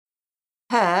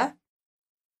Her,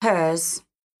 hers.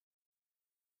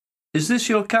 Is this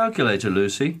your calculator,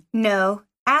 Lucy? No,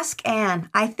 ask Anne.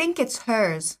 I think it's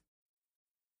hers.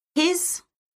 His,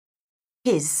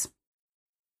 his.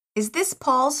 Is this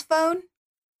Paul's phone?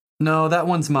 No, that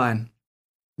one's mine.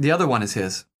 The other one is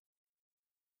his.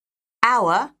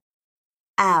 Our,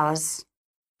 ours.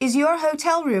 Is your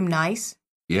hotel room nice?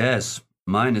 Yes,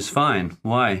 mine is fine.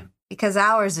 Why? Because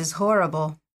ours is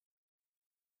horrible.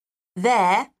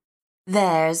 Their,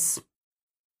 theirs.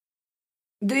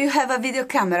 Do you have a video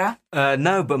camera?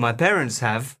 No, but my parents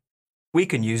have. We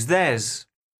can use theirs.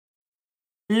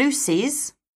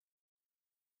 Lucy's,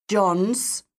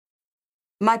 John's,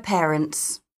 my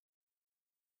parents.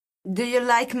 Do you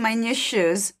like my new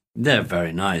shoes? They're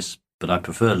very nice, but I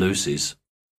prefer Lucy's.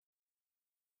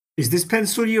 Is this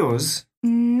pencil yours?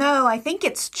 No, I think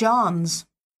it's John's.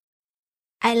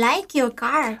 I like your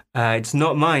car. It's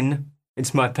not mine.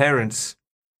 It's my parents'.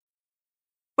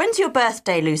 When's your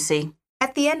birthday, Lucy?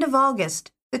 At the end of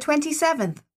August, the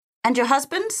 27th. And your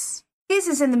husband's? His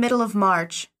is in the middle of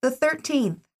March, the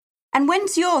 13th. And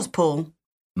when's yours, Paul?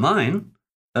 Mine?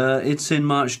 It's in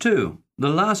March too, the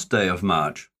last day of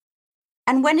March.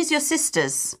 And when is your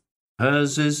sister's?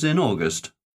 Hers is in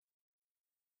August.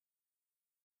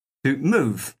 To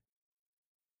move.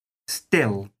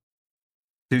 Still.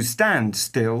 To stand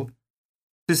still.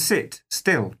 To sit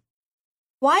still.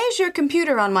 Why is your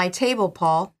computer on my table,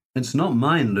 Paul? It's not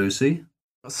mine, Lucy.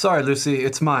 Sorry, Lucy,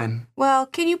 it's mine. Well,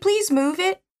 can you please move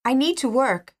it? I need to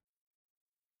work.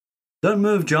 Don't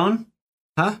move, John.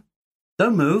 Huh?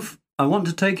 Don't move. I want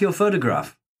to take your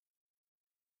photograph.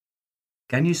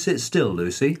 Can you sit still,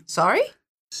 Lucy? Sorry?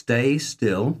 Stay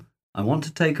still. I want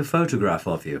to take a photograph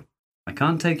of you. I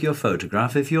can't take your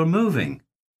photograph if you're moving.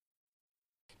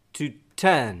 To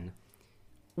turn.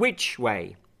 Which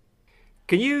way?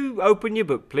 Can you open your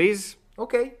book, please?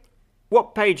 Okay.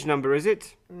 What page number is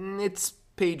it? It's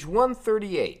page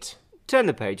 138. Turn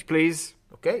the page, please.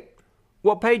 Okay.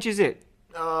 What page is it?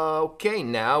 Okay,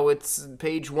 now it's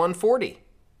page 140.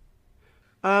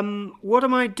 What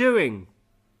am I doing?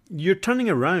 You're turning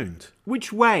around.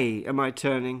 Which way am I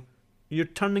turning? You're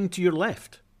turning to your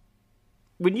left.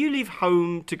 When you leave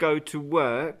home to go to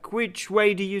work, which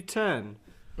way do you turn?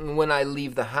 When I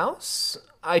leave the house,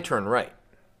 I turn right.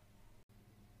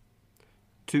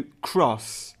 To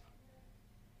cross.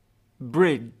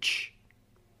 Bridge.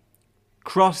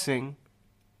 Crossing.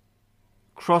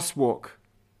 Crosswalk.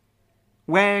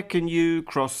 Where can you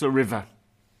cross a river?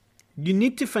 You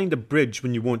need to find a bridge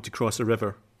when you want to cross a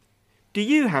river. Do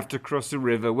you have to cross a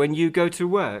river when you go to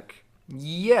work?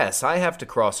 Yes, I have to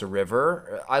cross a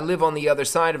river. I live on the other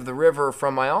side of the river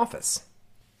from my office.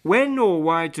 When or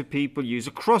why do people use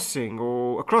a crossing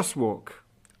or a crosswalk?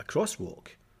 A crosswalk?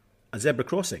 A zebra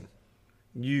crossing?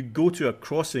 You go to a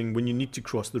crossing when you need to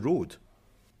cross the road.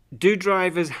 Do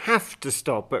drivers have to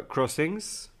stop at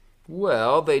crossings?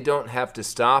 Well, they don't have to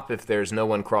stop if there's no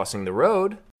one crossing the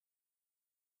road.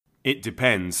 It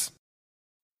depends.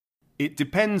 It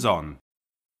depends on.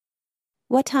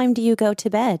 What time do you go to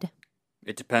bed?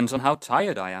 It depends on how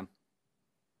tired I am.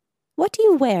 What do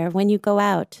you wear when you go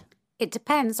out? It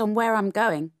depends on where I'm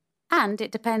going. And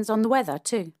it depends on the weather,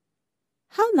 too.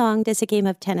 How long does a game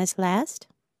of tennis last?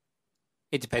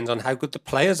 It depends on how good the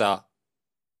players are.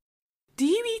 Do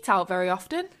you eat out very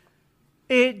often?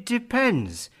 It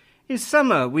depends. In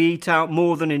summer, we eat out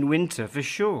more than in winter, for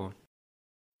sure.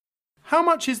 How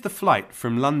much is the flight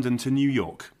from London to New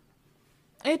York?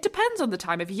 It depends on the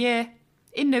time of year.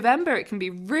 In November, it can be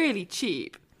really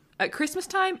cheap. At Christmas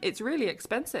time, it's really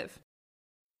expensive.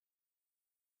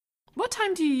 What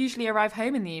time do you usually arrive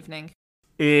home in the evening?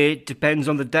 It depends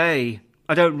on the day.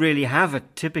 I don't really have a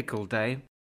typical day.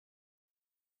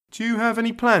 Do you have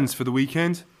any plans for the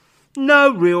weekend?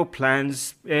 No real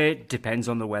plans. It depends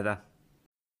on the weather.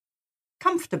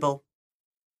 Comfortable.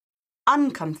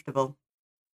 Uncomfortable.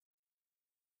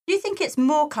 Do you think it's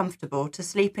more comfortable to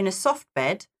sleep in a soft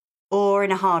bed or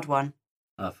in a hard one?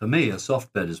 For me, a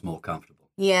soft bed is more comfortable.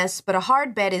 Yes, but a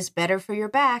hard bed is better for your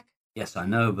back. Yes, I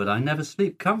know, but I never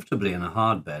sleep comfortably in a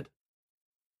hard bed.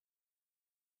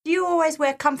 Do you always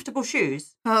wear comfortable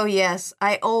shoes? Oh, yes,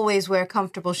 I always wear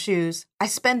comfortable shoes. I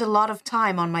spend a lot of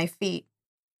time on my feet.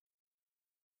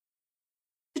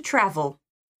 To travel.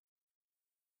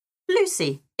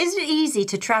 Lucy, is it easy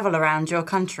to travel around your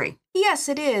country? Yes,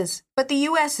 it is, but the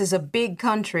US is a big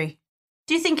country.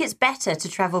 Do you think it's better to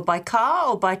travel by car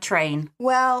or by train?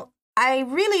 Well, I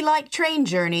really like train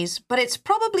journeys, but it's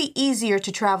probably easier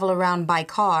to travel around by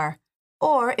car.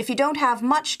 Or if you don't have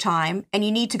much time and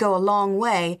you need to go a long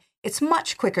way, it's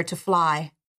much quicker to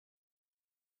fly.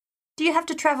 Do you have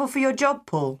to travel for your job,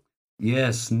 Paul?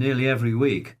 Yes, nearly every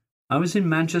week. I was in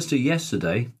Manchester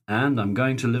yesterday, and I'm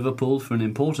going to Liverpool for an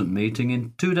important meeting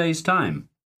in 2 days' time.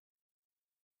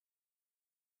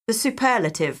 The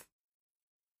superlative.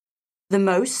 The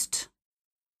most,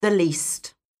 the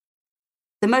least.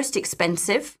 The most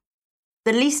expensive,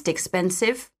 the least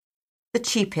expensive, the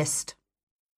cheapest.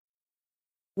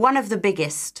 One of the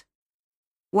biggest.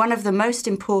 One of the most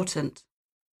important.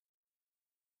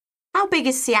 How big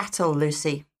is Seattle,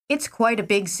 Lucy? It's quite a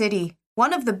big city.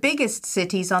 One of the biggest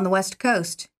cities on the West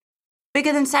Coast.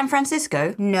 Bigger than San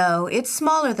Francisco? No, it's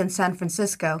smaller than San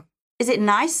Francisco. Is it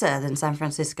nicer than San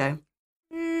Francisco?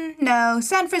 No,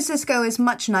 San Francisco is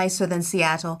much nicer than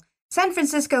Seattle. San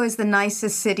Francisco is the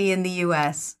nicest city in the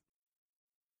US.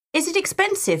 Is it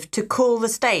expensive to call the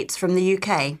States from the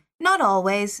UK? Not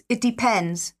always. It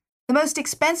depends. The most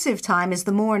expensive time is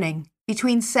the morning,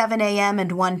 between 7 a.m.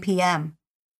 and 1 p.m.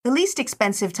 The least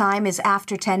expensive time is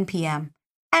after 10 p.m.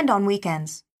 and on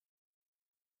weekends.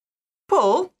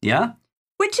 Paul? Yeah?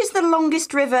 Which is the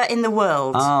longest river in the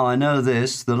world? Oh, I know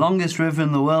this. The longest river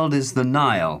in the world is the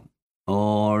Nile.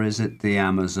 Or is it the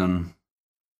Amazon?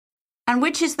 And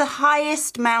which is the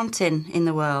highest mountain in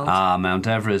the world? Ah, Mount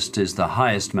Everest is the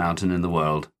highest mountain in the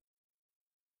world.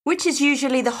 Which is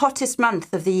usually the hottest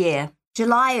month of the year?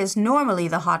 July is normally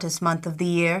the hottest month of the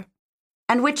year.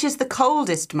 And which is the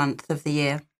coldest month of the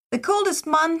year? The coldest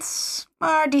months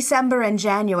are December and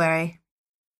January.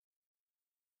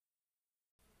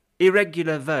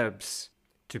 Irregular verbs.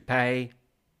 To pay,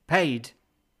 paid.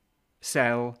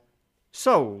 Sell,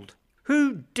 sold.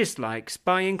 Who dislikes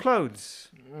buying clothes?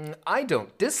 I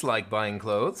don't dislike buying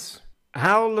clothes.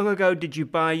 How long ago did you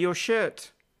buy your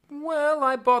shirt? Well,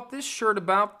 I bought this shirt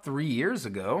about 3 years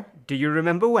ago. Do you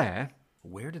remember where?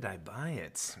 Where did I buy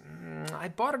it? I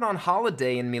bought it on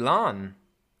holiday in Milan.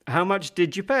 How much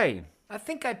did you pay? I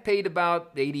think I paid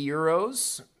about 80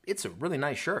 euros. It's a really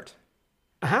nice shirt.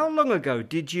 How long ago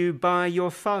did you buy your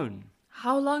phone?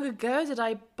 How long ago did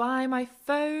I buy my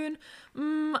phone?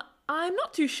 I'm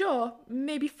not too sure.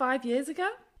 Maybe 5 years ago?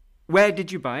 Where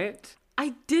did you buy it?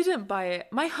 I didn't buy it.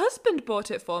 My husband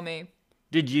bought it for me.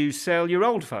 Did you sell your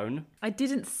old phone? I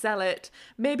didn't sell it.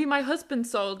 Maybe my husband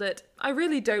sold it. I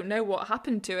really don't know what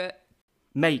happened to it.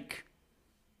 Make.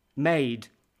 Made.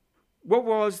 What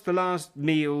was the last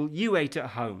meal you ate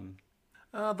at home?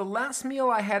 The last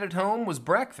meal I had at home was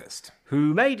breakfast.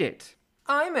 Who made it?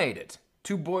 I made it.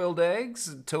 2 boiled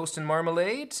eggs, toast and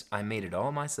marmalade. I made it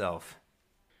all myself.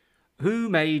 Who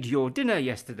made your dinner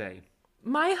yesterday?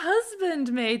 My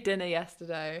husband made dinner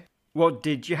yesterday. What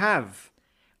did you have?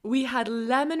 We had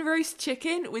lemon roast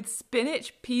chicken with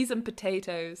spinach, peas and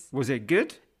potatoes. Was it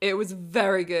good? It was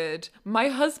very good. My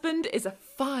husband is a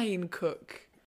fine cook.